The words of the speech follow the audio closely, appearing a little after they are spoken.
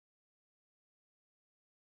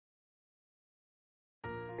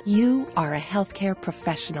You are a healthcare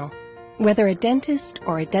professional. Whether a dentist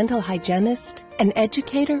or a dental hygienist, an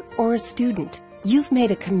educator or a student, you've made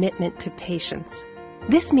a commitment to patients.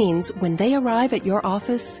 This means when they arrive at your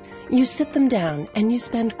office, you sit them down and you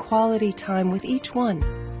spend quality time with each one,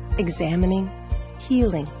 examining,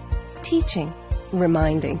 healing, teaching,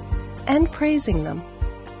 reminding, and praising them.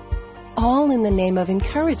 All in the name of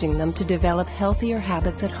encouraging them to develop healthier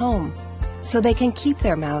habits at home, so they can keep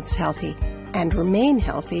their mouths healthy and remain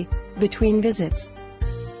healthy between visits.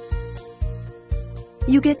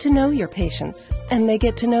 You get to know your patients, and they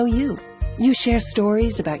get to know you. You share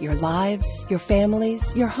stories about your lives, your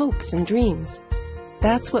families, your hopes and dreams.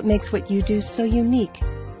 That's what makes what you do so unique.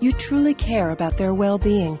 You truly care about their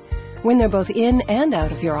well-being when they're both in and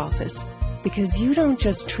out of your office, because you don't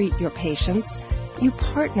just treat your patients, you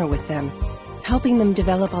partner with them, helping them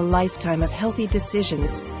develop a lifetime of healthy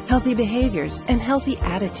decisions, healthy behaviors, and healthy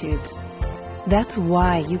attitudes. That's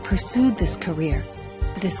why you pursued this career,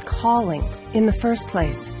 this calling, in the first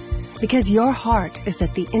place, because your heart is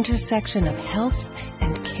at the intersection of health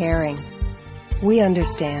and caring. We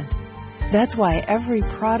understand. That's why every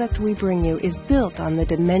product we bring you is built on the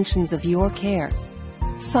dimensions of your care.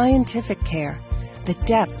 Scientific care, the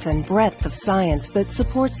depth and breadth of science that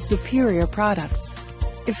supports superior products.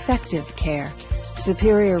 Effective care,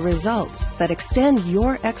 superior results that extend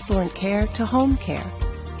your excellent care to home care.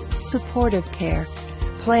 Supportive care,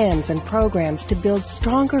 plans and programs to build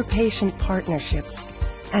stronger patient partnerships.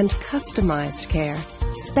 And customized care,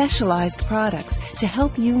 specialized products to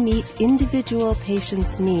help you meet individual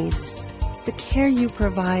patients' needs. The care you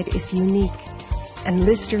provide is unique, and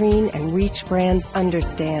Listerine and Reach brands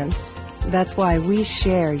understand. That's why we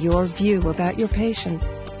share your view about your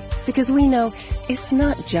patients, because we know it's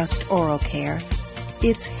not just oral care,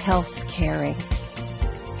 it's health caring.